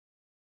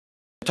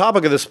The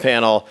topic of this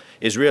panel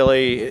is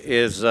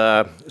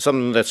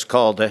something that's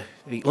called,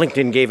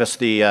 LinkedIn gave us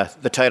the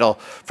title,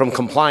 From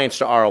Compliance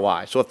to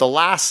ROI. So if the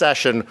last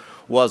session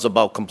was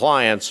about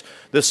compliance,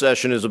 this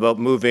session is about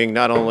moving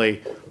not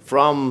only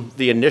from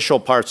the initial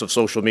parts of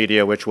social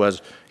media, which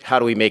was how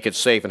do we make it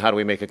safe and how do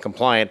we make it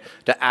compliant,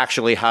 to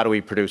actually how do we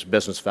produce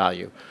business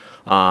value.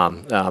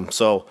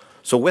 So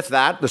with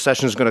that, the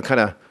session is going to kind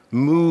of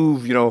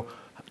move,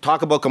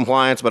 talk about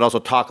compliance, but also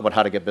talk about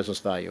how to get business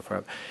value from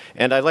it.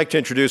 And I'd like to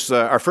introduce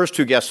our first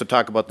two guests to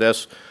talk about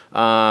this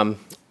from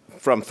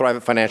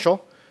Thrivent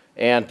Financial.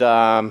 And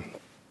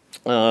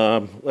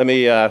let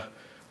me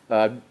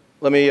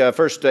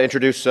first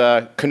introduce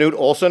Knut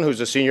Olson, who's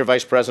the Senior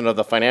Vice President of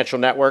the Financial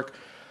Network.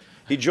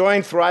 He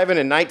joined Thrivent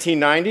in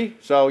 1990,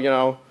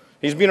 so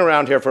he's been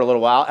around here for a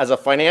little while as a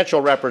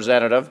financial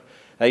representative.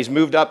 He's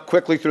moved up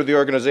quickly through the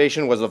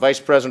organization, was the Vice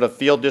President of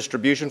Field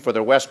Distribution for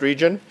the West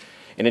Region.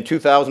 And in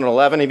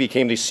 2011, he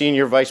became the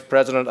Senior Vice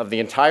President of the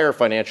entire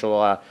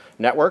financial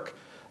network.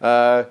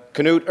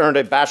 Knut earned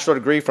a bachelor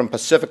degree from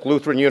Pacific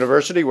Lutheran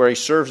University, where he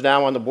serves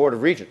now on the Board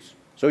of Regents.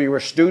 So you were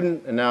a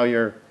student, and now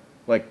you're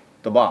like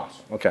the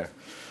boss. Okay.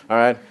 All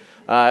right.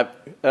 The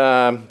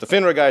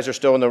FINRA guys are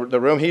still in the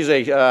room. He's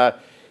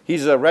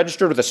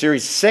registered with a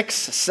Series 6,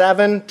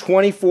 7,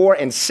 24,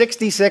 and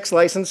 66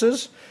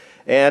 licenses,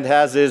 and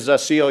has his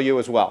COU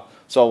as well.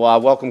 So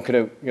welcome,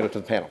 Knut, to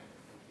the panel.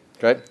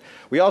 Okay.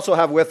 We also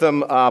have with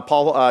him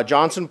Paul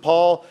Johnston.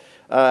 Paul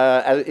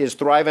is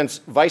Thrivent's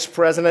Vice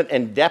President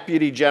and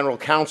Deputy General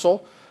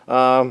Counsel.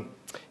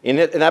 In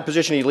that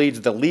position, he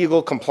leads the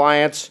legal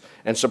compliance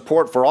and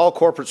support for all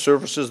corporate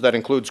services that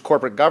includes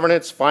corporate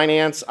governance,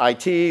 finance,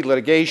 IT,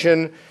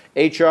 litigation,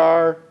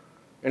 HR.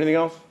 Anything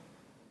else?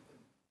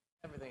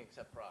 Everything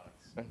except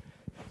products.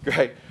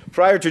 Great.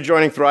 Prior to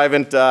joining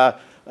Thrivent,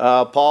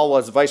 Paul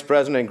was Vice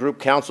President and Group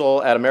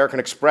Counsel at American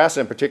Express,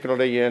 and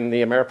particularly in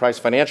the Ameriprise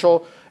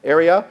Financial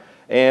area.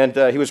 And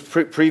he was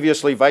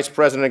previously Vice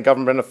President of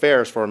Government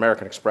Affairs for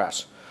American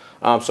Express.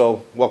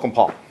 So welcome,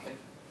 Paul.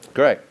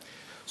 Great.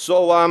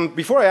 So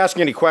before I ask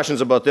you any questions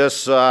about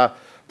this,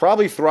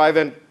 probably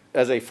Thrivent,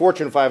 as a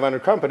Fortune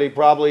 500 company,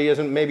 probably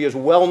isn't maybe as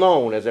well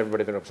known as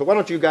everybody knows. So why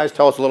don't you guys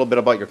tell us a little bit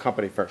about your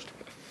company first?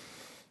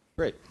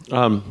 Great.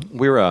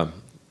 We're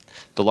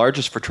the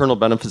largest fraternal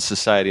benefit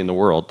society in the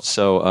world.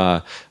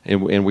 So,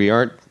 and we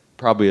aren't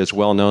probably as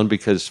well known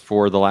because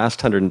for the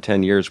last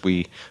 110 years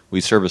we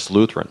service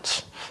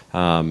Lutherans.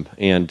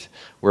 And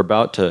we're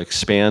about to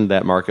expand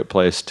that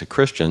marketplace to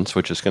Christians,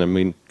 which is going to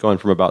mean going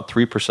from about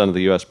 3% of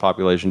the U.S.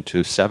 population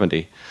to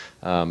 70%.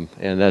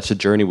 And that's a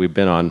journey we've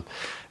been on.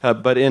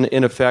 But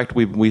in effect,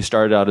 we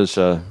started out as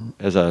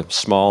a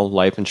small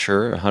life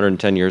insurer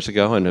 110 years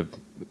ago and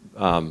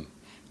have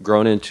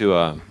grown into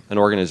an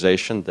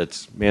organization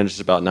that manages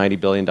about $90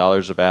 billion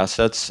of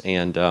assets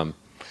and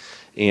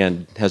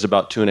has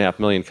about 2.5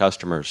 million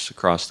customers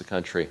across the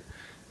country.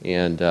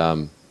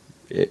 And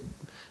it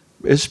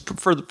is,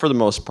 for the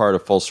most part, a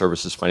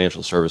full-services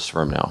financial service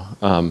firm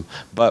now.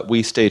 But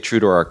we stay true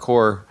to our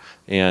core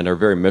and are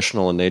very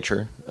missional in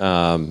nature,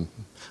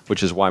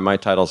 which is why my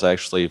title is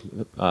actually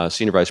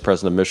Senior Vice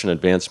President of Mission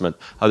Advancement.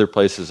 Other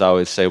places I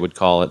always say would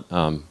call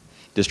it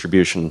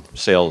distribution,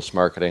 sales,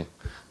 marketing.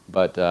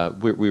 But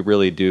we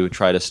really do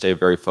try to stay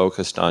very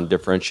focused on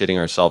differentiating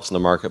ourselves in the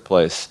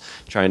marketplace,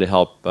 trying to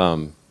help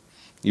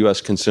U.S.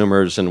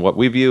 consumers in what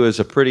we view as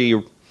a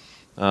pretty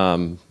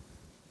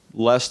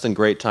less than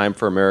great time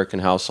for American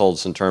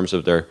households in terms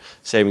of their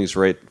savings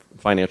rate,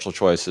 financial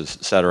choices,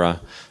 et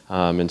cetera.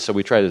 And so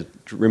we try to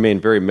remain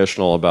very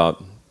missional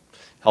about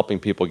helping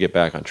people get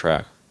back on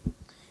track.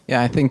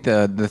 Yeah, I think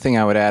the thing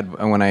I would add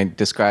when I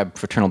describe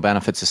fraternal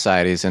benefit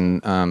societies,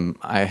 and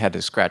I had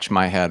to scratch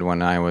my head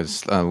when I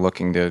was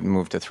looking to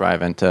move to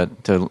Thrivent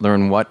to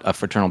learn what a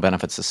fraternal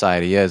benefit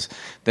society is.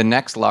 The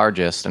next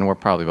largest, and we're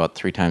probably about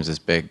 3 times as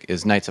big,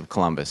 is Knights of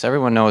Columbus.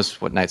 Everyone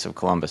knows what Knights of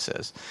Columbus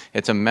is.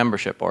 It's a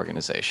membership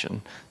organization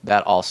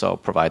that also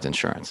provides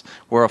insurance.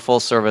 We're a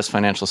full-service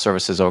financial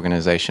services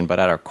organization, but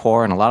at our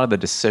core, and a lot of the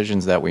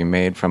decisions that we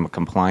made from a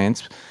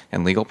compliance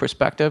and legal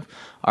perspective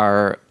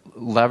are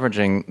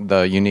leveraging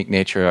the unique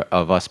nature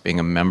of us being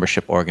a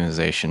membership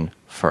organization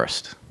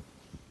first.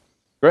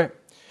 Great.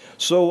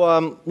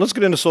 So let's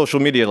get into social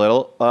media a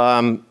little.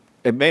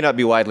 It may not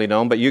be widely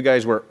known, but you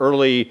guys were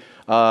early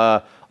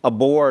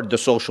aboard the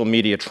social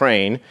media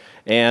train.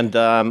 And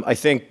I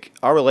think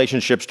our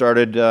relationship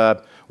started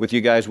with you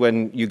guys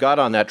when you got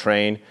on that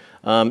train.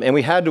 And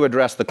we had to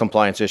address the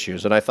compliance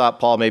issues. And I thought,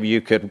 Paul, maybe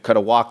you could kind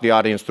of walk the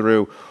audience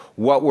through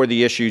what were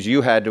the issues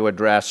you had to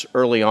address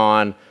early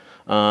on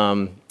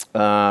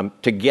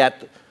to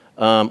get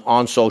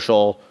on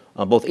social,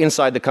 both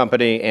inside the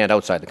company and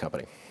outside the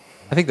company.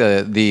 I think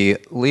the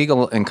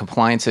legal and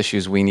compliance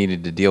issues we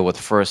needed to deal with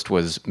first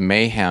was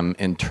mayhem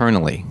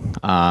internally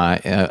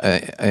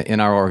in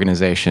our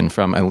organization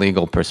from a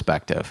legal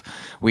perspective.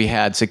 We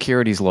had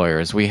securities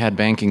lawyers, we had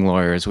banking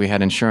lawyers, we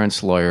had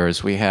insurance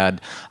lawyers, we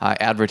had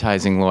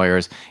advertising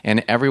lawyers,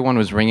 and everyone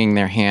was wringing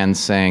their hands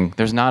saying,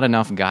 there's not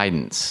enough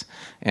guidance.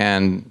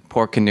 And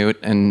poor Knut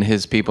and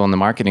his people in the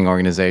marketing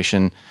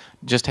organization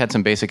just had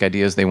some basic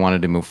ideas they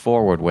wanted to move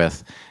forward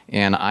with.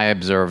 And I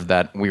observed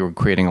that we were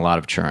creating a lot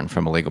of churn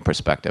from a legal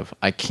perspective.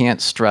 I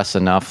can't stress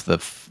enough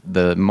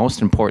the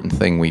most important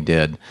thing we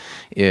did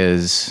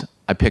is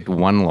I picked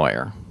one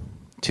lawyer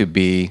to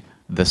be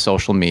the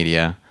social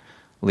media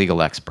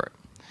legal expert.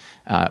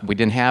 We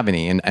didn't have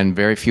any, and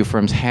very few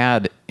firms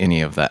had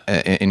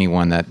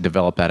anyone that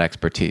developed that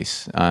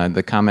expertise.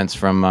 The comments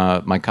from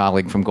my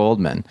colleague from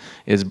Goldman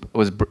is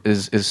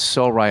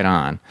so right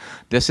on.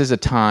 This is a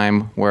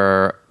time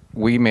where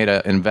we made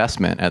an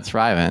investment at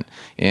Thrivent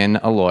in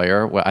a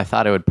lawyer. Well, I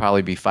thought it would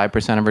probably be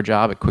 5% of her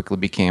job. It quickly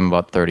became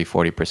about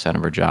 30–40%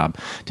 of her job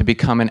to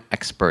become an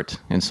expert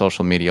in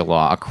social media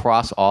law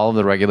across all of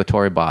the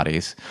regulatory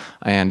bodies.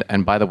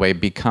 And by the way,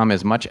 become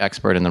as much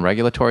expert in the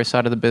regulatory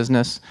side of the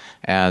business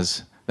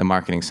as the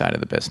marketing side of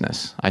the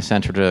business. I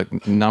sent her to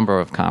a number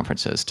of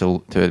conferences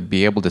to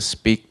be able to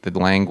speak the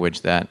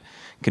language that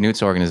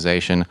Knut's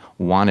organization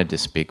wanted to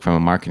speak from a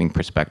marketing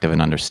perspective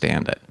and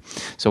understand it.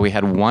 So we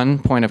had one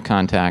point of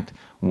contact,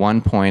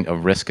 one point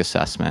of risk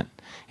assessment.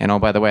 And oh,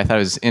 by the way, I thought it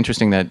was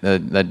interesting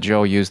that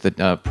Joe used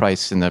the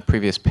Price in the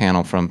previous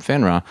panel from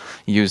FINRA,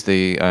 used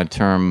the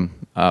term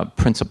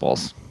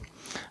principles.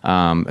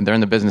 And they're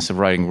in the business of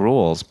writing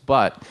rules,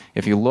 but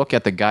if you look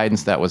at the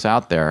guidance that was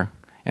out there,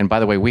 and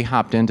by the way, we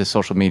hopped into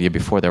social media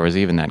before there was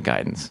even that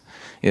guidance,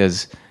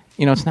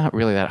 it's not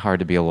really that hard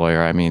to be a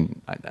lawyer. I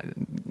mean,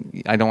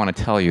 I don't want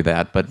to tell you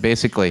that, but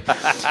basically,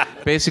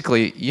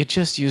 you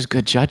just use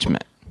good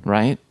judgment,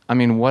 right? I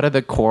mean, what are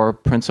the core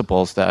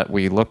principles that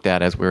we looked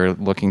at as we were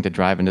looking to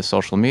drive into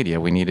social media?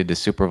 We needed to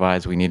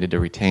supervise, we needed to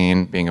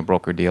retain, being a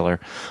broker-dealer,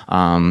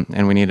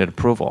 and we needed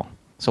approval.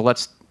 So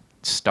let's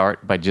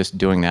start by just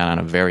doing that on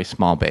a very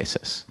small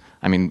basis.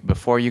 I mean,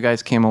 before you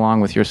guys came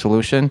along with your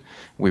solution,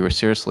 we were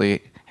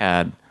seriously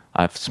had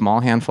a small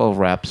handful of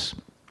reps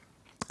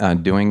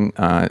doing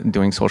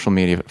social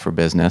media for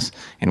business,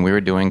 and we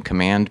were doing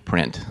command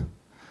print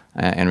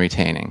and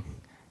retaining.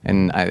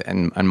 And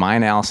my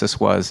analysis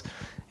was,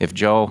 if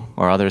Joe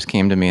or others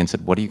came to me and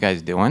said, "What are you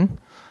guys doing?"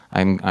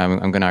 I'm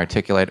going to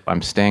articulate,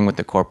 I'm staying with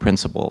the core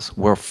principles.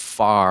 We're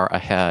far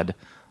ahead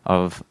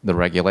of the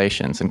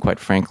regulations, and quite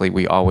frankly,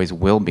 we always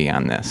will be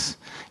on this.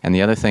 And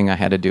the other thing I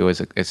had to do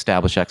is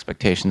establish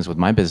expectations with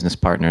my business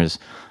partners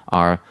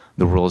are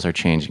the rules are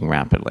changing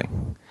rapidly.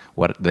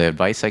 What the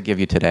advice I give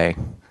you today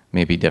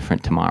may be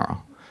different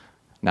tomorrow.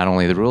 Not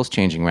only the rules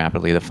changing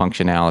rapidly, the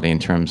functionality in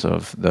terms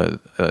of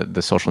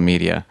the social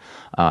media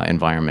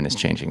environment is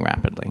changing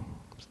rapidly.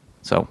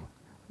 So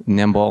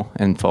nimble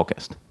and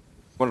focused.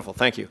 Wonderful,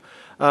 thank you.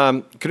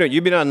 Knut,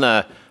 you've been on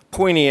the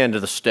pointy end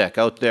of the stick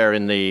out there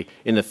in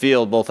the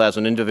field, both as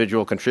an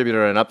individual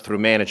contributor and up through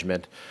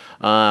management.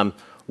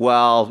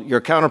 While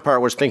your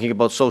counterpart was thinking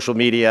about social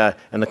media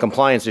and the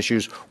compliance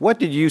issues, what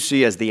did you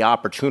see as the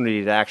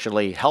opportunity to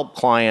actually help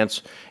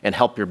clients and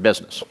help your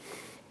business?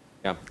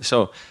 Yeah,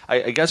 so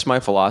I guess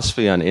my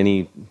philosophy on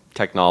any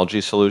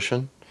technology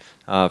solution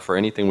for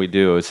anything we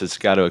do is it's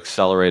got to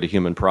accelerate a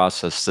human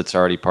process that's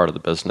already part of the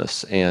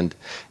business. And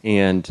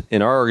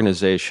in our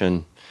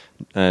organization,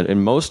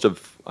 and most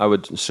of, I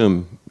would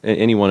assume,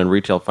 anyone in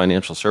retail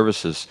financial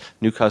services,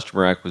 new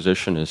customer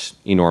acquisition is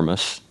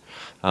enormous.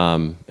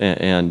 And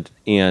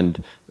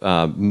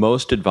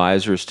most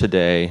advisors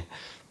today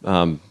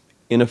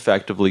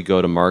ineffectively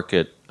go to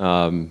market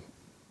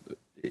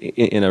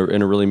in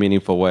a really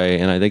meaningful way,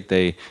 and I think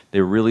they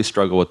really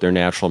struggle with their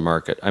natural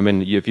market. I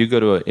mean, if you go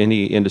to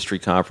any industry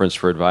conference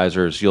for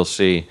advisors, you'll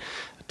see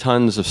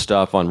tons of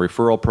stuff on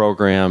referral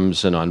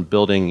programs and on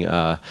building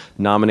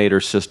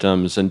nominator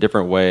systems and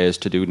different ways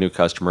to do new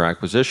customer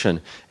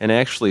acquisition. And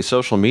actually,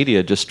 social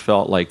media just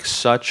felt like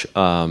such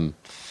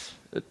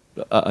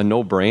a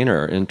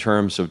no-brainer in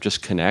terms of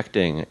just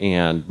connecting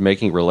and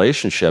making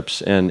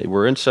relationships. And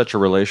we're in such a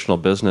relational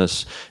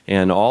business,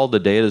 and all the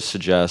data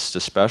suggests,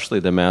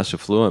 especially the mass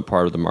affluent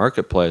part of the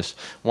marketplace,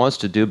 wants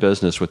to do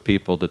business with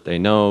people that they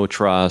know,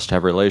 trust,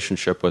 have a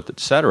relationship with,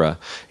 et cetera.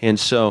 And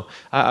so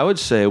I would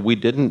say we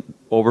didn't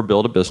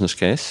overbuild a business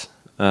case.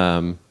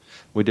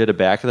 We did a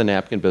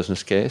back-of-the-napkin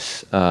business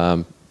case.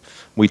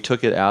 We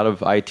took it out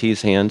of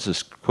IT's hands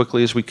as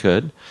quickly as we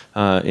could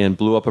and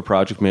blew up a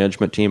project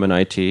management team in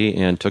IT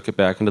and took it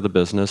back into the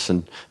business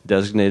and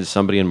designated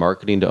somebody in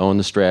marketing to own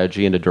the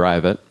strategy and to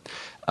drive it.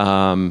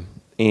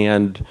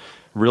 And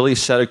really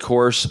set a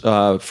course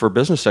for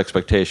business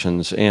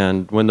expectations.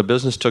 And when the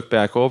business took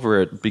back over,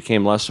 it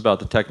became less about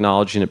the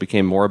technology and it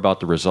became more about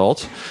the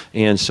results.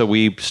 And so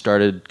we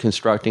started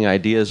constructing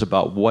ideas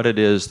about what it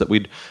is that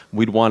we'd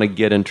want to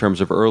get in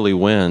terms of early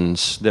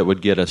wins that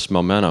would get us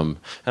momentum.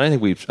 And I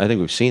think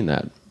we've seen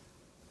that.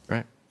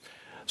 Right.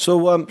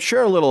 So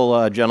share a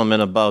little, gentlemen,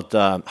 about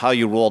how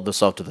you rolled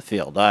this out to the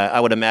field. I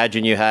would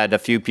imagine you had a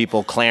few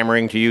people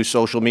clamoring to use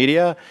social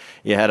media.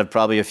 You had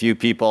probably a few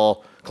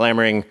people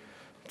clamoring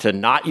to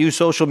not use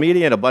social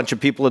media and a bunch of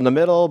people in the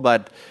middle.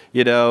 But,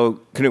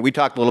 Knut, we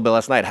talked a little bit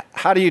last night.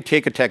 How do you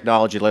take a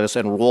technology like this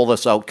and roll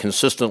this out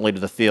consistently to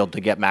the field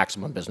to get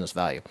maximum business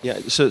value? Yeah.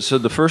 So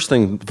the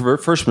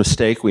first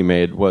mistake we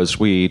made was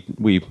we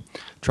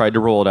tried to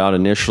roll it out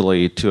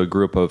initially to a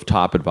group of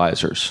top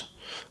advisors.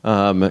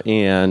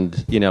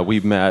 And we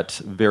met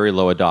very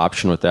low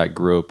adoption with that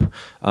group.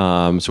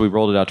 So we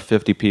rolled it out to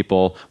 50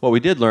 people. What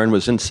we did learn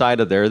was inside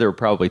of there were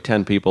probably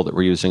 10 people that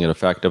were using it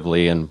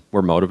effectively and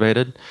were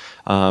motivated.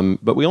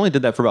 But we only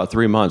did that for about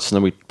 3 months, and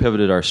then we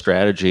pivoted our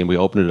strategy and we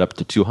opened it up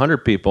to 200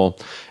 people,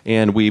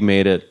 and we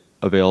made it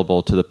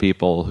available to the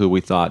people who we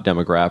thought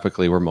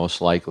demographically were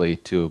most likely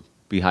to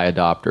be high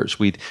adopters.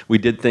 We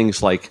did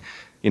things like,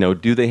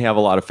 do they have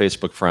a lot of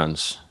Facebook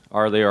friends?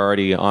 Are they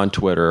already on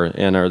Twitter,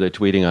 and are they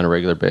tweeting on a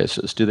regular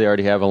basis? Do they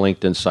already have a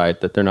LinkedIn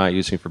site that they're not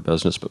using for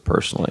business but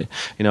personally?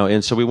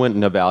 And so we went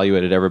and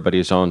evaluated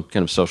everybody's own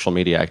kind of social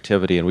media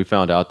activity, and we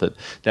found out that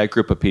that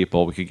group of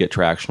people we could get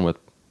traction with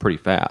pretty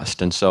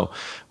fast. And so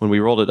when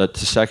we rolled it to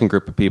the second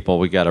group of people,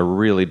 we got a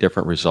really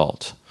different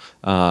result.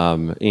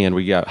 And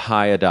we got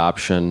high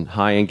adoption,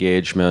 high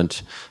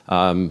engagement,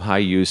 high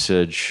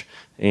usage,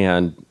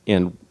 and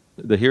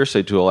the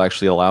Hearsay tool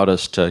actually allowed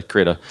us to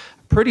create a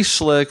pretty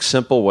slick,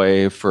 simple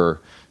way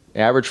for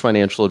average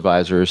financial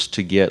advisors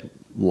to get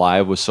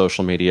live with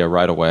social media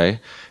right away.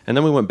 And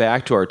then we went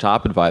back to our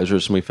top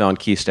advisors and we found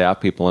key staff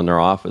people in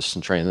their office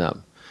and trained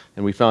them.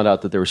 And we found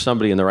out that there was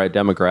somebody in the right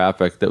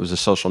demographic that was a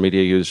social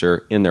media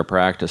user in their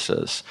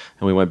practices.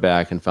 And we went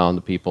back and found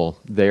the people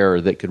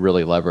there that could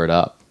really lever it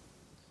up.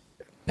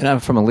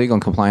 And from a legal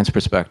and compliance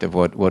perspective,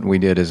 what we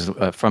did is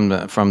from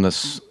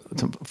this,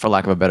 for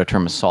lack of a better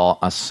term, a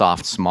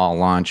soft, small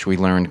launch, we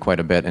learned quite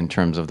a bit in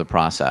terms of the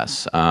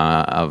process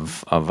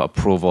of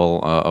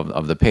approval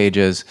of the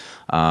pages,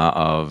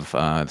 of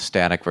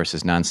static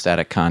versus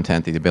non-static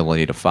content, the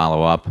ability to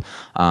follow up,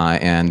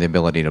 and the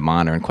ability to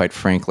monitor. And quite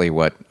frankly,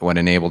 what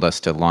enabled us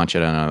to launch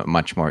it on a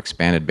much more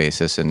expanded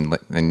basis, and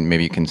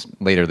maybe you can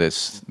later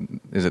this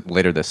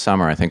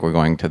summer, I think we're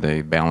going to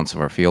the balance of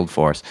our field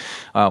force,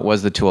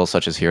 was the tools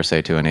such as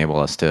Hearsay to enable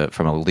us to,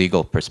 from a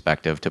legal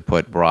perspective, to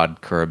put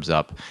broad curbs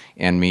up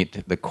and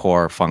meet the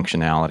core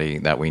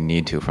functionality that we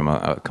need to from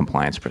a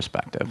compliance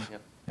perspective.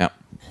 Yep.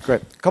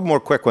 Great. A couple more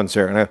quick ones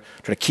here. I'm going to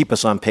try to keep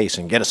us on pace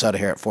and get us out of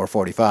here at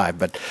 4:45,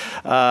 but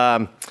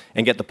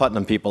and get the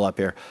Putnam people up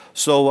here.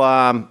 So,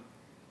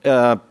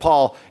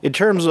 Paul, in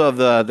terms of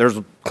there's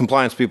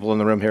compliance people in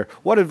the room here.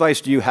 What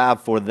advice do you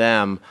have for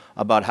them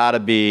about how to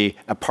be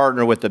a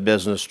partner with the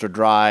business to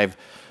drive,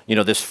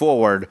 this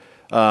forward,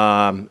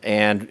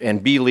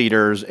 and be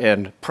leaders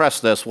and press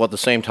this while at the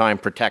same time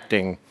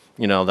protecting,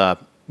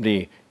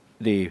 the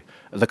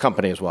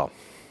company as well?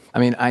 I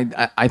mean,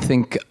 I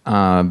think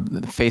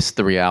face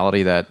the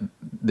reality that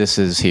this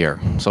is here.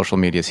 Social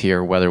media is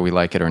here, whether we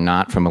like it or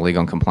not. From a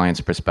legal and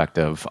compliance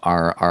perspective,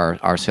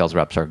 our sales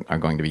reps are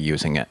going to be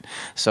using it.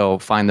 So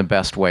find the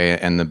best way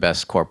and the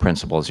best core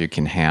principles you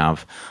can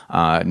have.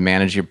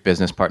 Manage your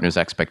business partners'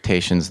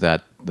 expectations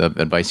that the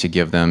advice you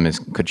give them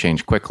could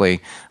change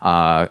quickly.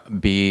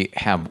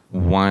 Have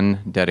one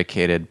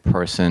dedicated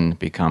person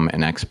become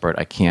an expert.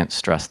 I can't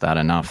stress that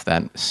enough.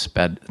 That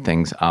sped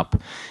things up,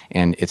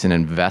 and it's an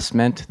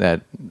investment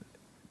that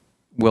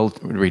will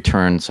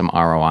return some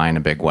ROI in a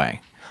big way.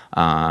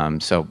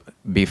 So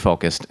be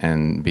focused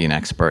and be an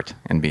expert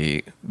and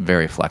be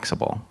very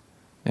flexible.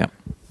 Yep.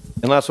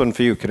 And last one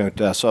for you,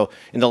 Knut. So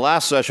in the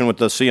last session with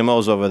the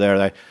CMOs over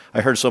there,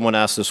 I heard someone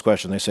ask this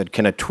question. They said,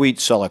 can a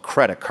tweet sell a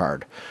credit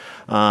card?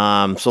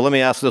 So let me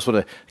ask this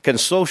one. Can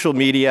social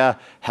media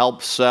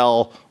help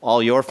sell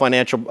all your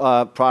financial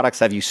products?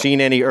 Have you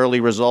seen any early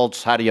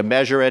results? How do you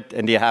measure it?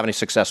 And do you have any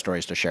success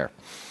stories to share?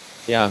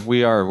 Yeah,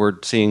 we are. We're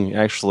seeing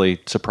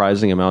actually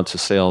surprising amounts of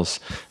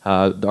sales.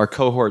 Our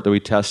cohort that we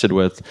tested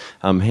with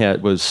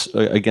was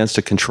against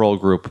a control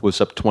group, was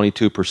up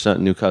 22%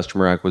 new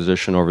customer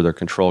acquisition over their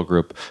control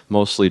group,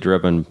 mostly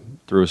driven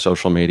through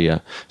social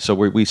media. So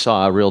we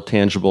saw a real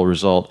tangible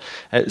result.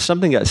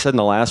 Something got said in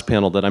the last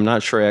panel that I'm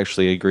not sure I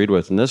actually agreed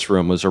with in this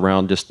room was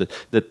around just that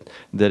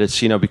it's,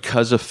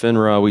 because of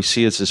FINRA, we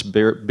see it's this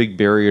big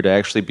barrier to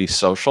actually be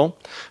social.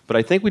 But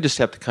I think we just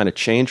have to kind of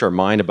change our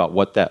mind about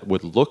what that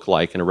would look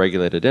like in a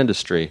regulated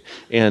industry.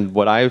 And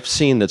what I've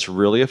seen that's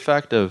really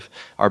effective,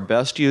 our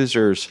best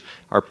users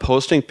are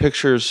posting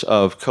pictures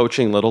of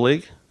coaching Little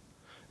League,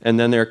 and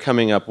then they're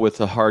coming up with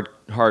the hard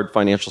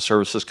financial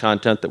services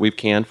content that we've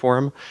canned for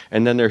them,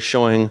 and then they're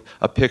showing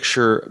a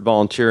picture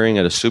volunteering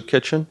at a soup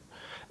kitchen,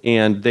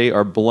 and they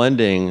are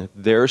blending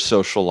their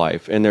social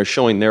life, and they're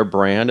showing their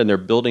brand, and they're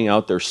building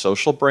out their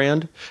social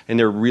brand, and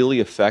they're really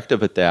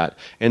effective at that.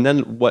 And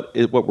then what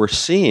we're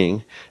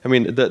seeing, I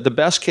mean, the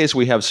best case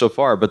we have so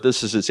far, but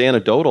it's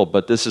anecdotal,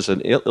 but this is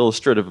an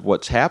illustrative of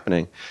what's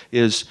happening,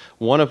 is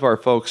one of our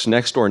folks'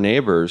 next door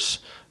neighbors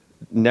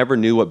never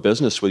knew what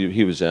business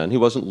he was in. He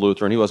wasn't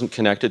Lutheran. He wasn't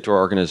connected to our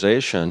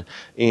organization.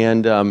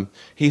 And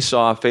he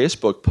saw a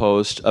Facebook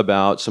post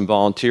about some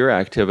volunteer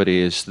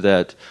activities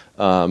that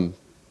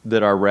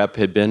that our rep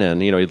had been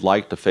in. You know, he'd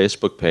liked the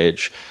Facebook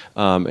page,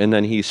 and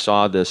then he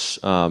saw this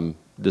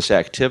this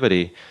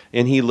activity,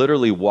 and he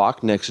literally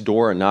walked next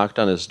door and knocked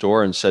on his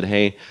door and said,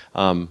 "Hey,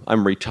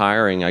 I'm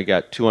retiring. I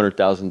got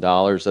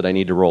 $200,000 that I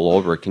need to roll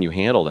over. Can you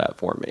handle that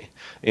for me?"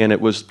 And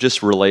it was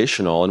just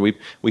relational. And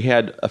we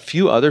had a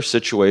few other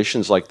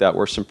situations like that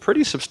where some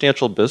pretty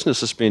substantial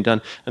business is being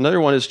done. Another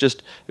one is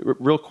just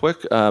real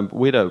quick.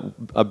 We had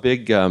a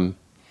big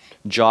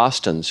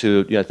Johnston's,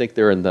 who, you know, I think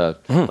they're in the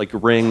like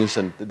rings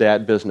and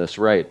that business,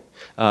 right?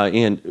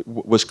 And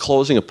was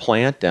closing a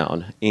plant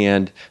down,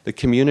 and the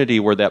community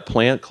where that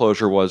plant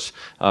closure was,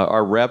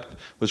 our rep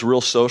was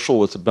real social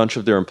with a bunch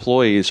of their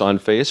employees on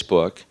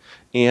Facebook,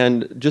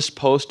 and just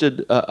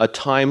posted a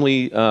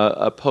timely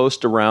a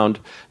post around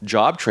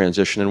job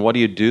transition and what do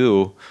you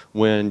do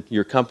when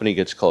your company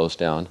gets closed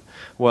down.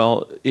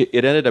 Well,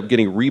 it ended up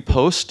getting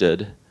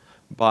reposted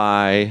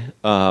by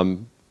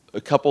a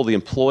couple of the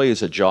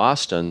employees at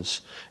Johnston's,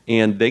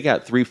 and they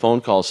got 3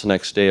 phone calls the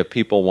next day of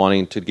people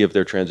wanting to give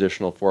their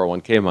transitional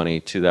 401k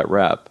money to that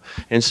rep.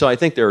 And so I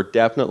think there are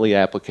definitely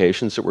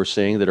applications that we're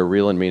seeing that are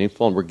real and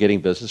meaningful, and we're getting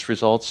business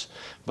results,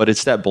 but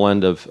it's that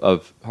blend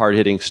of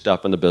hard-hitting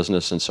stuff in the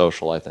business and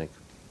social, I think.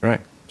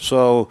 Right.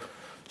 So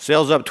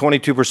sales up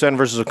 22%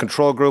 versus a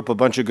control group, a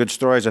bunch of good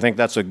stories. I think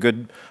that's a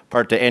good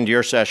part to end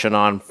your session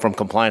on, from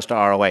compliance to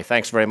ROA.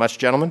 Thanks very much,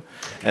 gentlemen.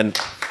 And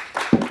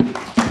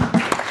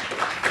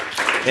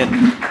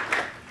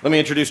let me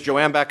introduce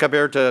Joanne back up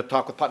here to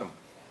talk with Putnam.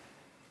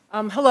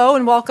 Hello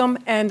and welcome,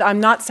 and I'm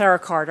not Sarah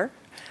Carter.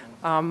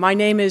 My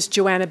name is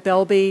Joanna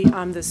Belby.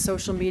 I'm the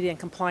social media and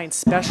compliance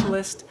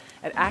specialist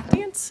at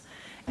Actiance.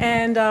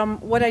 And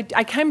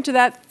I came to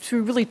that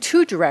through really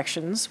 2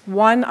 directions.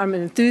 One, I'm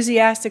an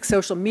enthusiastic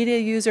social media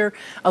user,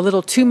 a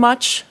little too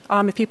much,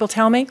 if people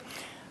tell me.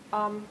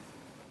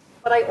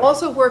 But I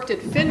also worked at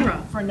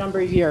FINRA for a number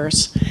of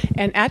years.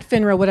 And at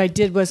FINRA, what I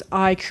did was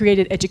I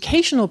created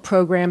educational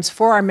programs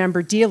for our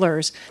member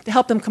dealers to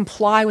help them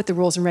comply with the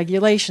rules and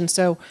regulations.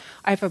 So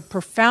I have a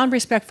profound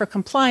respect for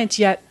compliance,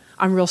 yet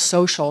I'm real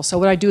social. So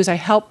what I do is I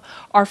help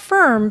our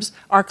firms,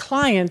 our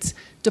clients,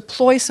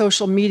 deploy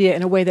social media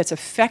in a way that's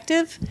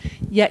effective,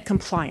 yet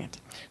compliant.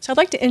 So I'd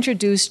like to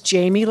introduce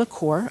Jamie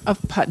LaCour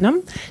of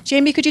Putnam.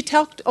 Jamie, could you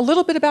tell a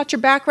little bit about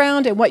your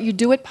background and what you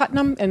do at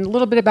Putnam, and a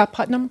little bit about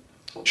Putnam?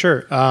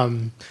 Sure.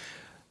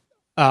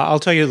 I'll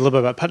tell you a little bit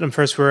about Putnam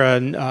first. We're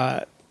an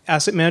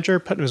asset manager.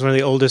 Putnam is one of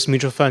the oldest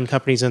mutual fund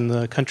companies in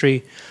the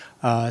country,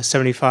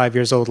 75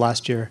 years old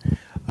last year.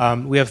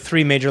 We have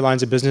 3 major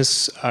lines of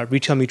business: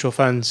 retail mutual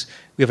funds,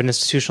 we have an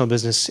institutional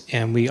business,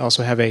 and we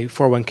also have a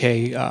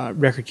 401k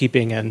record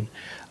keeping and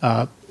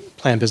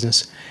plan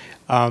business.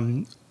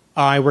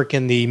 I work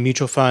in the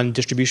mutual fund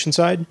distribution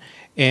side,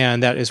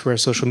 and that is where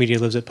social media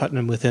lives at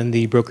Putnam, within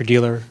the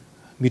broker-dealer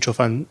mutual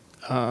fund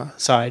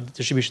side,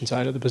 distribution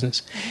side of the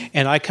business.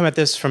 And I come at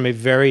this from a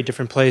very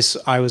different place.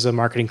 I was a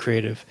marketing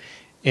creative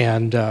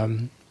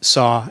and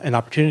saw an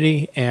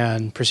opportunity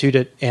and pursued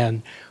it.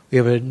 And we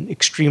have an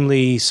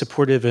extremely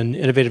supportive and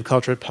innovative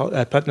culture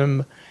at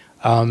Putnam,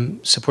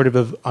 supportive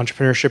of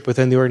entrepreneurship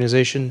within the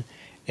organization.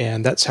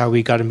 And that's how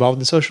we got involved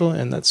in social,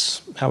 and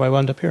that's how I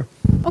wound up here.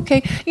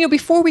 Okay. You know,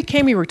 before we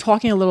came, we were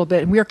talking a little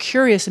bit, and we are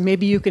curious, and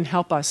maybe you can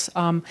help us.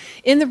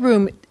 In the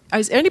room,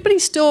 is anybody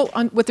still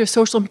with their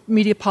social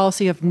media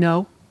policy of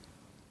no?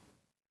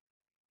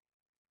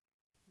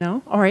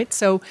 No? All right.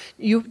 So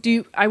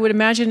I would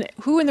imagine,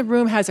 who in the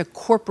room has a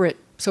corporate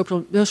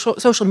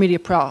social media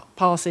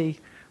policy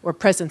or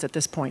presence at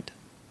this point?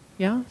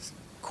 Yeah?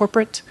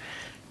 Corporate?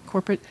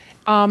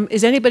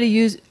 Is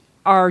anybody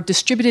are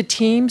distributed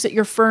teams at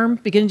your firm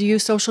beginning to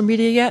use social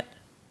media yet?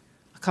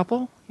 A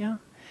couple? Yeah.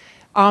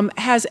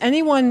 Has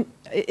anyone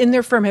in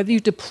their firm, have you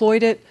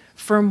deployed it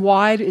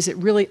firm-wide? Is it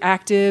really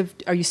active?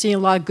 Are you seeing a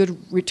lot of good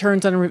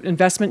returns on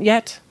investment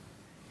yet?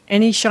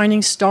 Any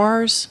shining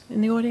stars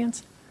in the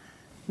audience?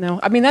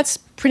 No? I mean, that's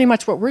pretty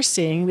much what we're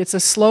seeing. It's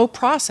a slow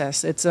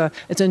process. It's a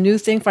new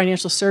thing.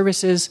 Financial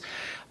services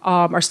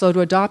are slow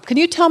to adopt. Can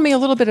you tell me a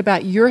little bit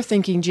about your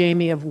thinking,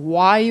 Jamie, of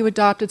why you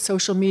adopted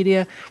social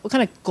media? What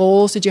kind of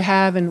goals did you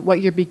have, and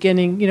what you're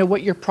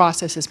what your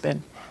process has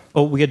been?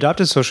 Well, we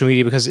adopted social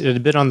media because it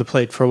had been on the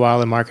plate for a while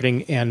in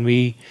marketing, and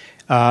we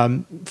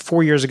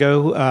 4 years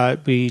ago,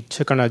 we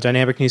took on a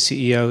dynamic new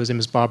CEO. His name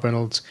is Bob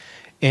Reynolds,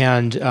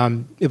 and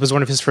it was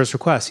one of his first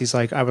requests. He's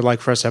like, I would like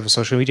for us to have a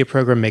social media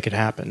program, make it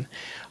happen.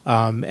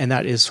 And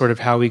that is sort of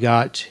how we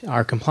got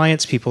our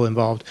compliance people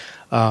involved.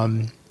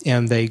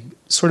 And they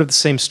sort of the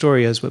same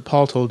story as what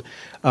Paul told.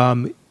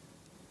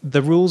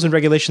 The rules and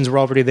regulations were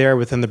already there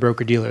within the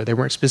broker-dealer. They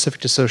weren't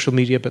specific to social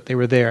media, but they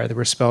were there. They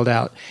were spelled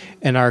out.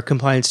 And our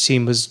compliance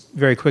team was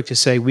very quick to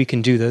say, we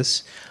can do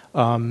this.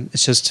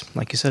 It's just,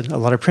 like you said, a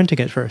lot of printing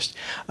at first.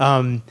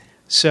 From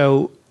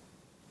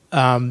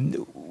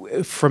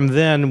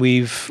then,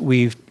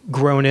 we've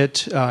grown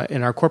it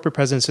in our corporate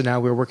presence, and now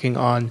we're working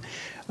on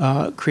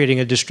creating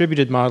a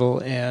distributed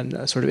model and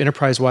a sort of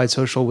enterprise-wide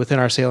social within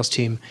our sales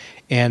team.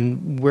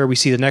 And where we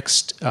see the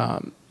next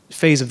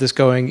phase of this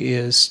going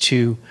is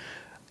to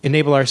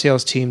enable our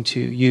sales team to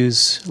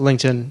use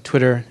LinkedIn,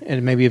 Twitter,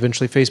 and maybe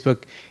eventually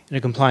Facebook in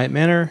a compliant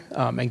manner,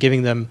 and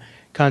giving them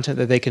content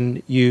that they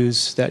can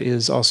use that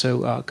is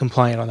also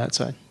compliant on that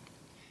side.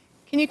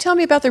 Can you tell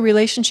me about the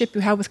relationship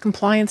you have with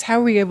compliance? How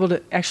are we able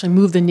to actually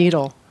move the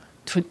needle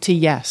to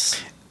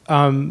yes?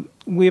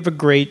 We have a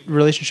great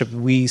relationship.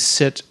 We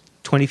sit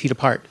 20 feet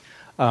apart.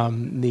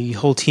 The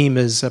whole team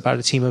is about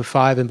a team of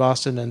 5 in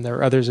Boston, and there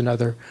are others in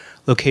other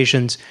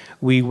locations.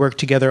 We work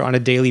together on a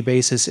daily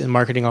basis in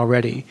marketing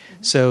already,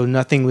 so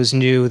nothing was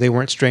new. They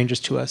weren't strangers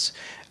to us.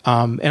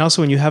 And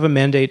also, when you have a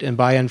mandate and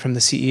buy-in from the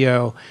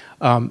CEO,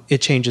 it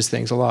changes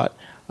things a lot.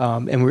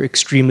 And we're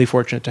extremely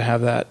fortunate to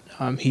have that.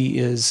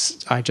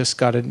 I just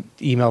got an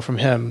email from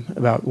him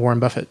about Warren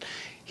Buffett.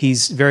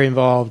 He's very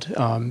involved.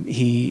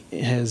 He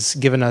has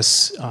given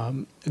us a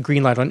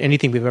green light on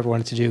anything we've ever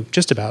wanted to do,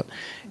 just about.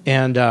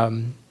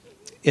 And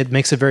it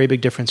makes a very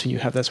big difference when you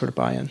have that sort of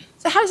buy-in.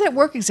 So how does that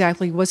work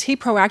exactly? Was he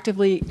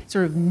proactively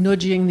sort of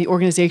nudging the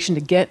organization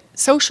to get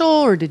social,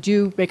 or did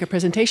you make a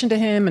presentation to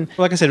him? And well,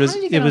 like I said,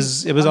 it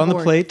was on the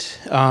plate.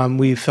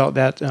 We felt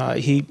that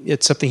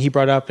it's something he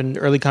brought up in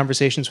early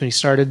conversations when he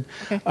started.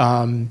 Okay.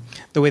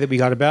 The way that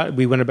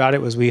we went about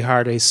it was we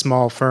hired a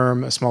small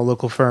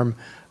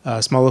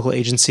local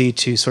agency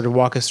to sort of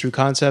walk us through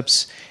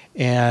concepts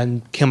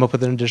and came up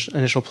with an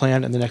initial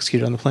plan and then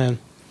executed on the plan.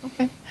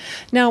 Okay.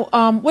 Now,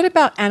 what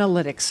about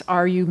analytics?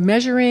 Are you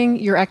measuring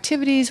your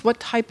activities? What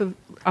type of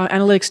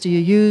analytics do you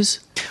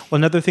use? Well,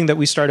 another thing that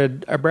we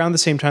started around the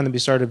same time that we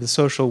started with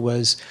social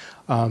was,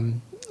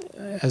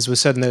 as was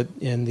said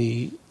in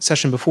the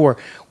session before,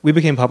 we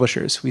became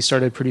publishers. We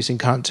started producing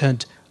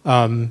content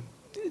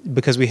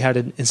because we had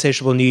an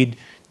insatiable need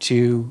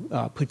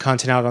to put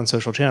content out on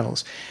social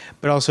channels,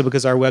 but also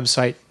because our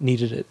website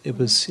needed it. It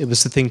was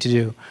the thing to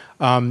do.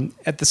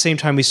 At the same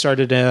time, we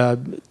started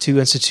to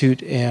institute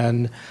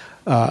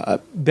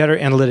better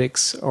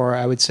analytics, or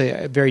I would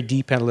say very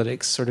deep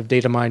analytics, sort of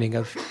data mining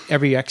of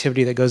every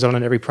activity that goes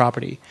on every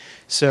property.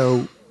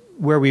 So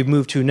where we've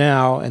moved to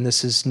now, and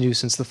this is new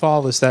since the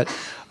fall, is that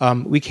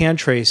we can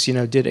trace,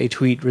 did a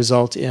tweet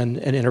result in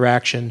an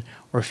interaction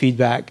or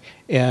feedback,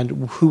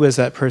 and who is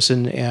that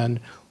person, and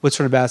what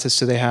sort of assets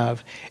do they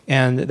have?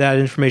 And that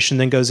information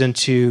then goes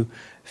into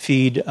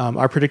feed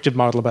our predictive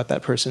model about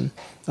that person.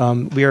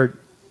 We're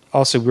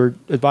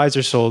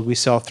advisor sold. We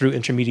sell through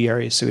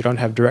intermediaries, so we don't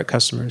have direct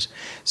customers.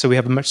 So we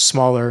have a much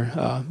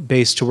smaller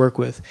base to work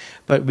with.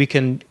 But we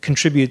can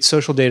contribute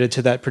social data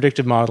to that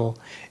predictive model,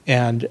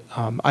 and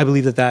I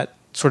believe that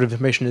sort of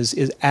information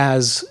is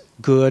as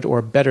good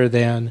or better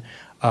than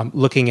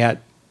looking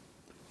at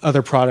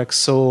other products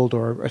sold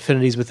or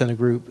affinities within a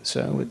group.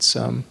 So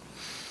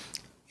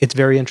it's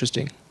very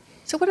interesting.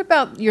 So what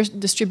about your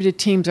distributed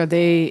teams? Are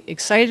they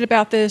excited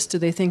about this? Do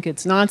they think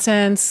it's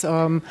nonsense?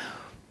 Tell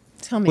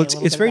me a little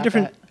bit it's very about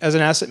different. that. As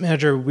an asset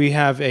manager, we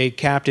have a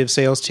captive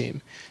sales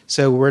team.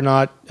 So we're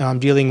not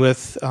dealing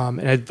with an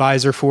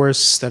advisor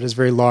force that is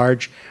very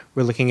large.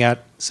 We're looking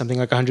at something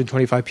like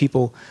 125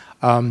 people.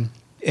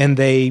 And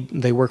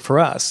they work for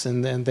us,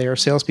 and they are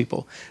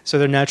salespeople. So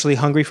they're naturally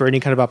hungry for any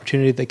kind of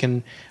opportunity they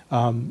can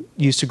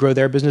use to grow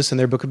their business and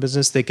their book of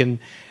business.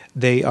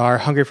 They are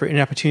hungry for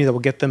any opportunity that will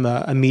get them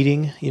a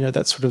meeting.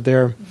 That's sort of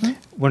their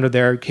one of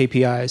their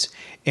KPIs.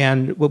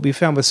 And what we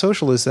found with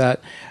social is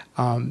that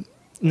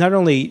not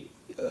only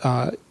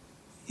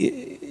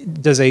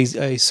does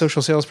a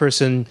social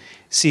salesperson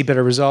see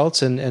better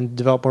results and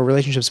develop more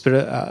relationships, but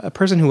a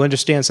person who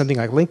understands something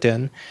like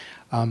LinkedIn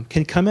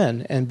can come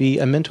in and be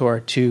a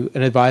mentor to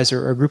an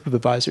advisor or a group of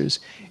advisors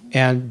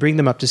and bring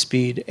them up to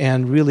speed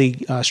and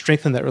really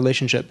strengthen that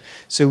relationship.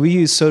 So we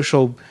use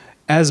social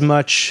as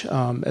much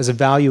as a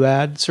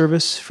value-add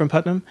service from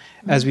Putnam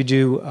as we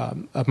do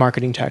a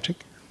marketing tactic.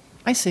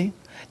 I see.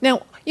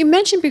 Now, you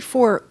mentioned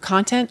before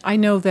content. I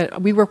know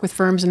that we work with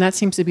firms, and that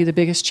seems to be the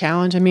biggest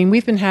challenge. I mean,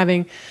 we've been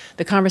having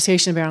the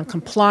conversation around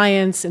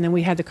compliance, and then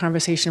we had the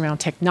conversation around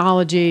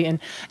technology, and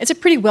it's a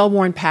pretty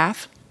well-worn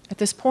path at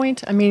this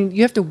point. I mean,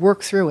 you have to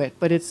work through it,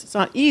 but it's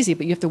not easy,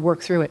 but you have to work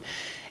through it.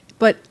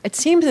 But it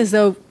seems as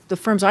though the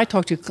firms I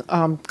talk to,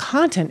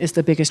 content is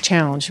the biggest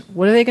challenge.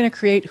 What are they going to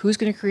create? Who's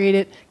going to create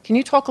it? Can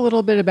you talk a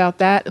little bit about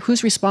that?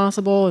 Who's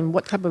responsible, and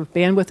what type of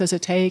bandwidth does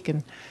it take?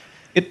 And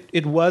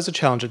It was a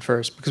challenge at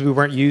first because we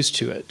weren't used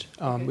to it.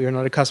 We are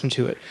not accustomed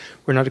to it.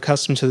 We're not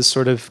accustomed to this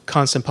sort of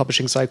constant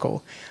publishing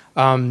cycle.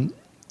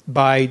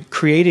 By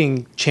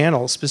creating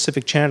channels,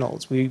 specific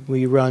channels,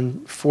 we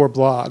run 4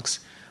 blogs.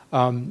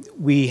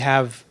 We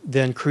have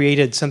then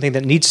created something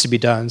that needs to be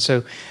done.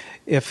 So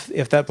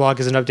if that blog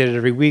isn't updated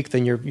every week,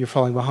 then you're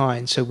falling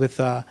behind. So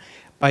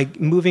by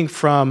moving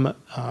from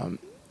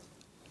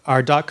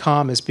our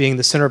 .com as being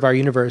the center of our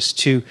universe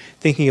to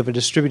thinking of a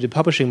distributed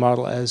publishing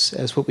model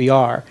as what we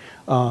are,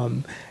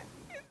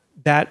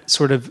 that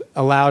sort of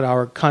allowed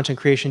our content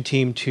creation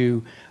team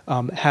to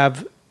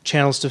have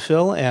channels to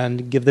fill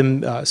and give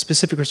them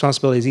specific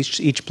responsibilities.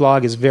 Each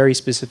blog is very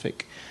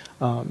specific.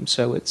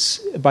 So it's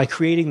by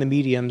creating the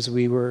mediums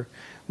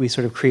we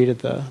sort of created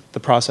the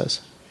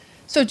process.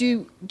 so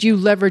do you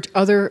leverage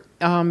other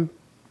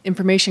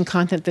information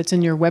content that's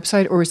in your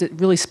website, or is it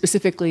really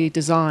specifically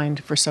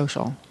designed for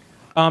social?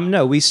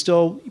 No, we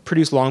still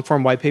produce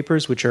long-form white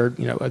papers, which are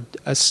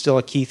still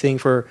a key thing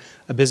for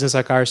a business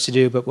like ours to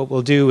do. But what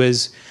we'll do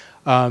is,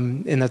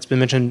 and that's been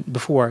mentioned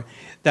before,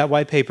 that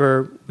white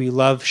paper, we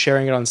love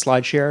sharing it on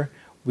SlideShare.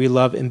 We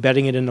love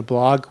embedding it in a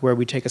blog where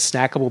we take a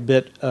snackable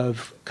bit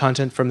of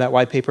content from that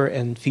white paper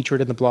and feature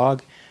it in the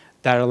blog.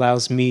 That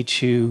allows me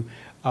to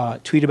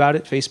tweet about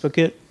it, Facebook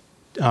it,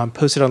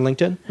 post it on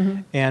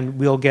LinkedIn, and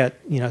we'll get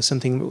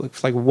something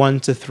like 1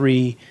 to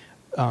 3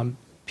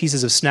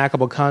 pieces of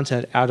snackable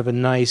content out of a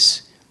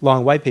nice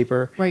long white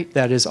paper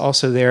that is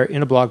also there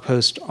in a blog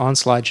post on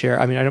SlideShare.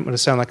 I mean, I don't want to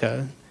sound like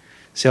a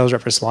sales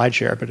rep for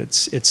SlideShare, but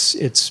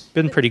it's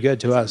been pretty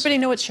good to us. Does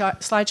everybody know what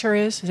SlideShare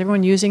is? Is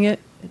everyone using it?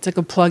 It's like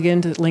a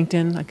plug-in to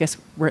LinkedIn. I guess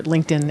we're at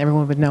LinkedIn.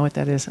 Everyone would know what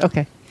that is.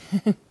 Okay.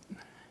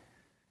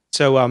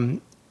 So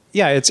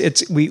yeah,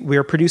 we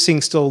are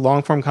producing still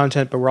long-form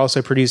content, but we're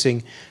also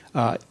producing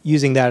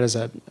using that as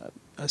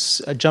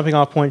a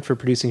jumping-off point for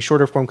producing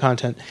shorter-form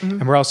content,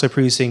 and we're also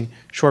producing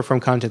short-form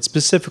content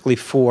specifically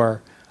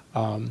for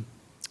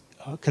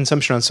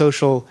consumption on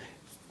social,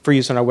 for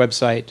use on our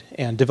website,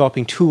 and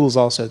developing tools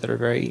also that are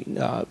very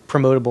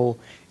promotable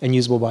and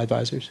usable by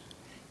advisors.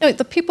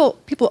 The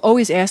people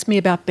always ask me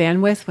about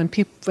bandwidth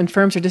when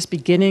firms are just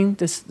beginning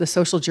the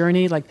social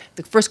journey. Like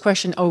the first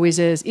question always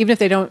is, even if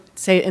they don't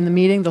say it in the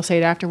meeting, they'll say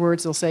it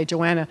afterwards. They'll say,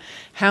 "Joanna,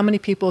 how many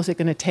people is it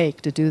going to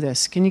take to do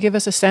this? Can you give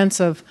us a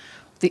sense of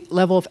the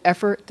level of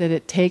effort that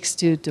it takes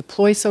to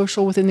deploy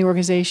social within the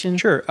organization?"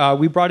 Sure.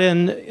 We brought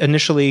in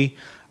initially.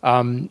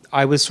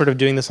 I was sort of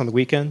doing this on the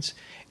weekends,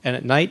 and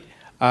at night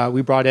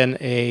we brought in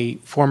a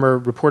former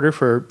reporter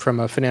from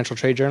a financial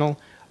trade journal.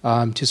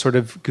 To sort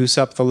of goose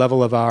up the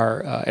level of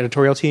our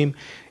editorial team.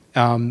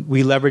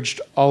 We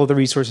leveraged all of the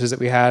resources that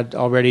we had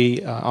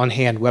already on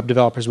hand, web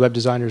developers, web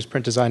designers,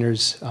 print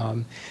designers,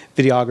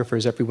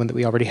 videographers, everyone that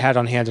we already had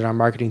on hand in our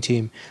marketing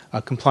team,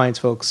 compliance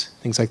folks,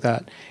 things like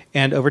that.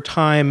 And over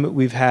time,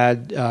 we've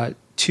had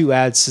 2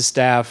 ads to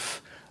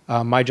staff.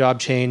 My job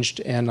changed,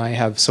 and I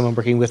have someone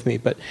working with me.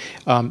 But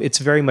it's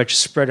very much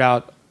spread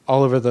out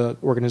all over the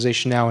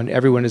organization now, and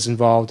everyone is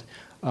involved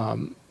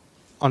on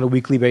a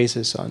weekly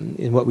basis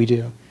in what we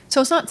do. So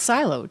it's not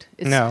siloed.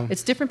 No.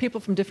 It's different people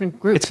from different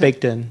groups. It's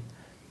baked in.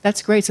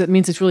 That's great. So it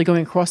means it's really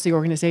going across the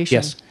organization.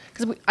 Yes.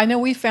 Because I know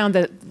we found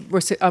that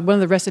one of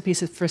the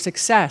recipes for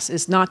success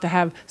is not to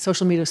have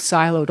social media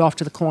siloed off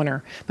to the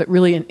corner, but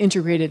really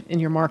integrated in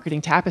your marketing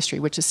tapestry,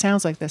 which it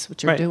sounds like that's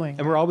what you're doing.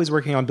 And we're always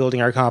working on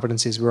building our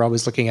competencies. We're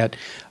always looking at,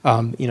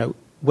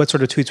 what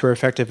sort of tweets were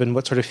effective and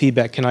what sort of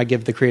feedback can I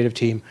give the creative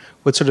team?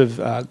 What sort of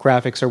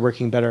graphics are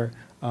working better?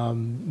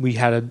 We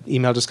had an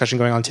email discussion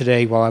going on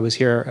today while I was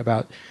here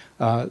about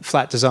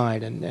flat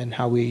design and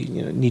how we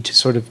need to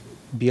sort of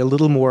be a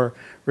little more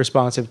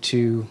responsive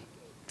to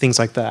things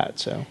like that.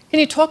 So, can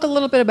you talk a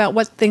little bit about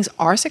what things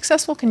are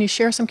successful? Can you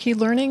share some key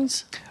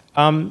learnings?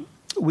 Putnam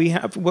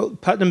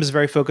is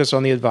very focused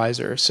on the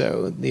advisor,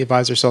 so the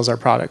advisor sells our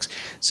products.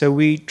 So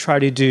we try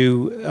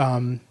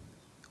to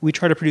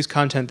produce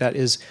content that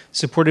is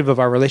supportive of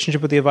our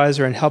relationship with the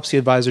advisor and helps the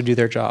advisor do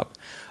their job.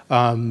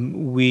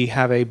 We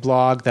have a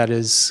blog that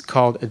is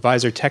called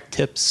Advisor Tech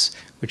Tips,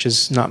 which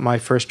is not my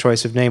first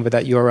choice of name, but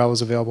that URL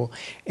is available.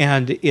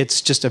 And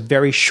it's just a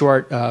very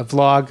short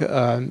vlog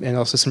and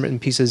also some written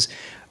pieces,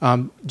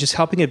 just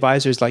helping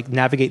advisors like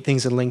navigate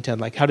things in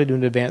LinkedIn, like how to do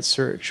an advanced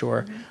search,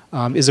 or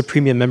is a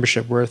premium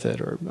membership worth it?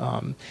 Or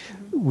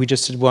we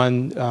just did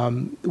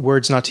one,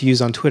 words not to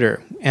use on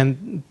Twitter,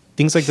 and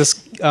things like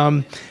this.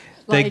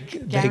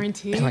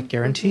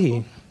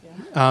 Guarantee.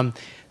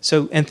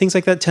 And things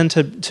like that tend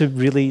to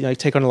really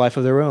take on a life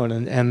of their own,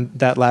 and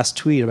that last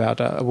tweet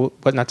about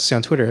what not to say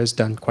on Twitter has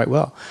done quite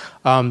well.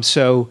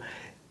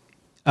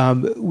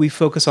 We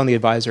focus on the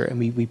advisor, and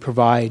we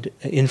provide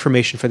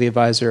information for the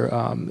advisor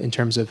in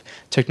terms of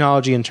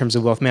technology, in terms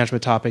of wealth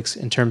management topics,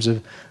 in terms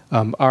of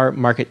our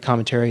market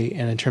commentary,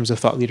 and in terms of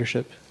thought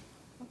leadership.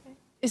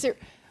 Okay.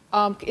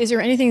 Is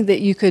there anything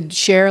that you could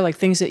share, like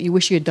things that you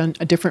wish you had done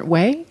a different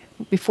way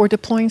before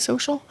deploying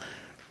social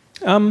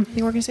in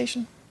the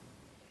organization?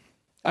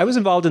 I was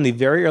involved in the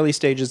very early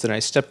stages, then I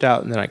stepped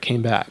out, and then I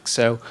came back.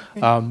 So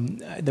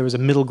there was a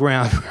middle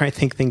ground where I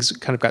think things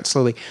kind of got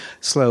slow.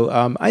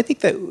 I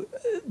think that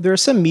there are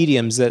some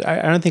mediums that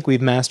I don't think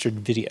we've mastered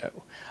video.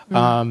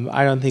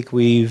 I don't think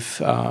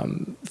we've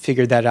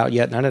figured that out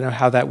yet, and I don't know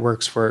how that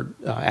works for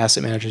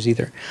asset managers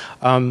either.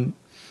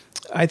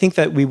 I think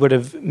that we would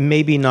have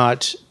maybe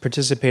not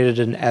participated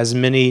in as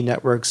many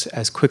networks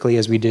as quickly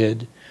as we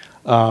did,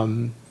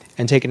 and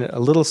taken it a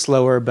little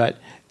slower, but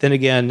then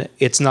again,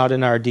 it's not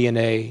in our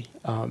DNA,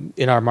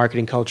 in our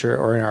marketing culture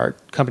or in our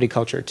company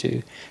culture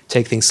to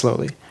take things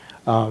slowly.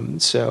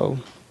 So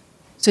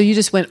you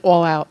just went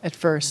all out at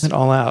first. Went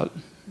all out.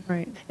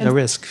 Right. No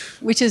risk.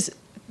 Which is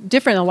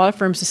different. A lot of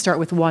firms to start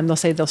with one. They'll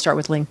say they'll start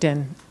with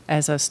LinkedIn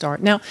as a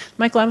start. Now,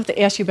 Michael, I have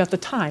to ask you about the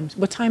times.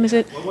 What time is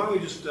it? Well, why don't we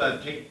just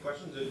take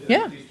questions?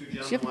 Yeah. These two Do you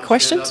have gentlemen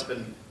questions? want to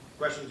stand up and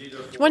questions either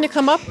Do you want to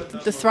come up,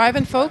 the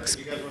Thrivent folks?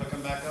 If you guys want to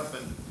come back up,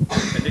 and I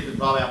think we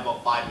probably have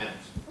about 5 minutes.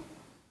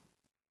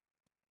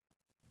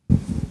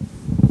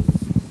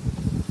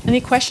 Any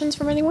questions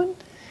from anyone?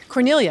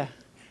 Cornelia.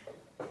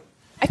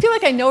 I feel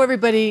like I know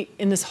everybody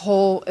in this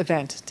whole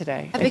event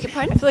today. I beg your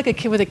pardon? I feel like a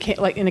kid with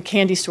like in a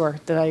candy store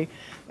that I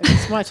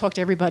just want to talk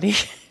to everybody.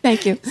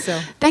 Thank you.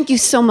 Thank you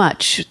so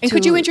much. And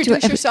could you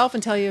introduce yourself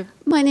and tell you?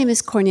 My name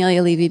is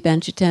Cornelia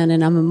Levy-Benchiton,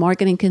 and I'm a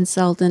marketing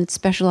consultant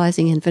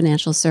specializing in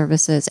financial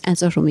services and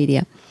social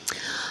media.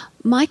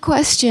 My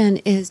question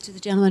is to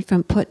the gentleman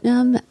from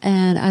Putnam,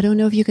 and I don't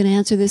know if you can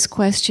answer this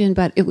question,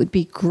 but it would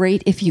be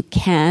great if you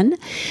can.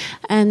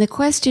 And the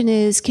question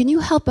is, can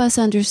you help us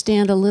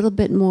understand a little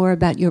bit more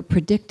about your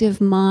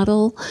predictive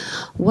model?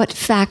 What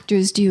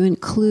factors do you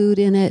include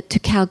in it to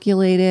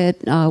calculate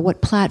it?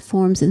 What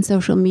platforms in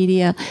social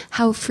media?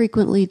 How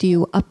frequently do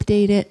you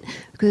update it?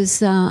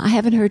 Because I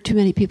haven't heard too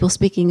many people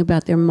speaking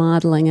about their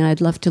modeling, and I'd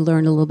love to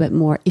learn a little bit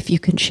more if you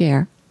can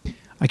share.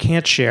 I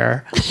can't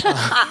share.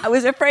 I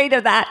was afraid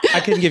of that. I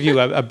can give you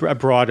a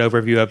broad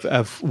overview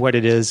of what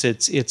it is.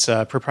 It's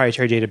a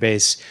proprietary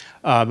database.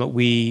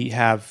 We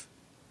have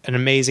an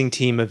amazing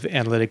team of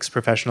analytics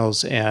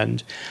professionals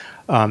and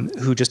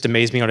who just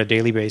amaze me on a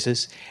daily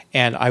basis.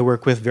 And I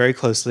work with very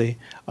closely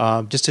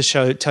just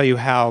to tell you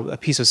how a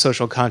piece of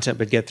social content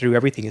would get through.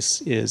 Everything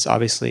is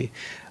obviously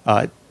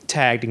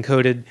tagged and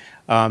coded.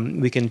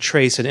 We can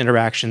trace an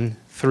interaction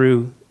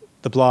through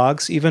the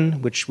blogs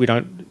even, which we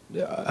don't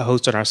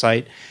host on our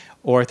site,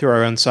 or through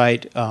our own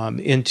site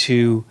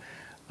into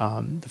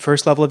the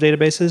first level of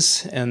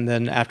databases. And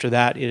then after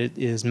that, it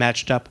is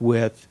matched up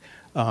with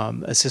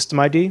a system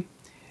ID.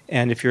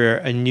 And if you're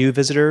a new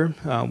visitor,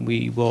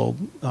 we will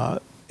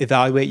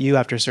evaluate you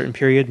after a certain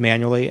period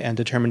manually and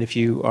determine if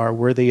you are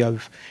worthy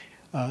of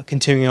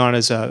continuing on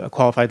as a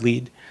qualified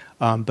lead.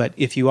 But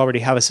if you already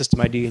have a system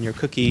ID and you're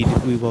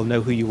cookied, we will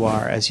know who you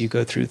are as you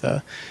go through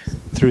the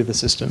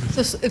system.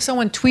 So if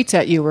someone tweets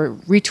at you or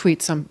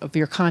retweets some of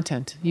your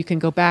content, you can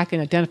go back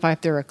and identify if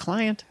they're a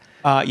client?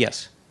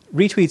 Yes.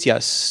 Retweets,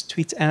 yes.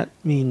 Tweets at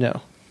me,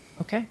 no.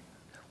 Okay.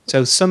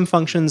 So some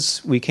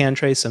functions we can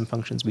trace, some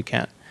functions we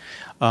can't.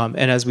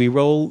 And as we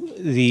roll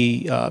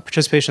the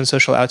participation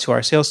social out to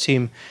our sales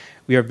team,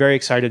 we are very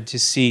excited to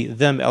see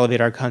them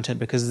elevate our content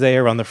because they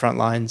are on the front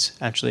lines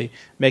actually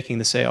making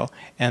the sale.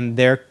 And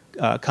their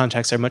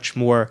contacts are much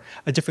more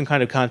a different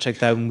kind of contact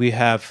than we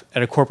have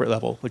at a corporate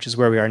level, which is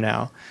where we are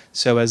now.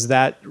 So as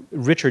that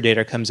richer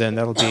data comes in,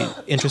 that'll be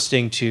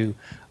interesting to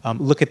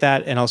look at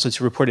that and also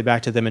to report it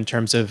back to them in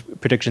terms of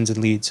predictions and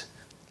leads.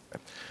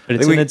 But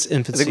it's in its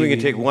infancy. I think we can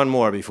take one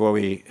more before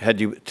we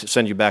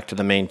send you back to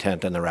the main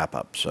tent and the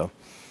wrap-up. So.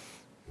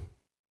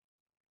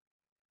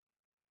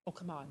 Oh,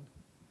 come on.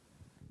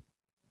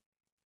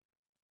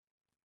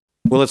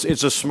 Well,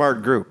 it's a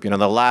smart group.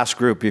 The last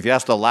group, if you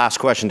ask the last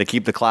question to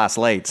keep the class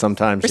late,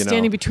 sometimes, We're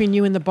standing between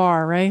you and the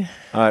bar, right?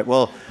 All right.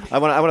 Well, I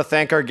want to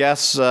thank our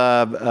guests.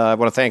 I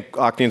want to thank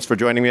Octanes for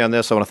joining me on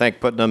this. I want to thank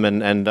Putnam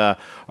and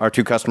our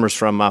two customers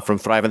from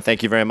Thrivent.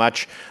 Thank you very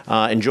much.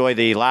 Enjoy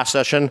the last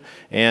session,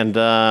 and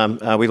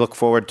we look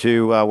forward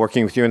to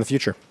working with you in the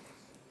future.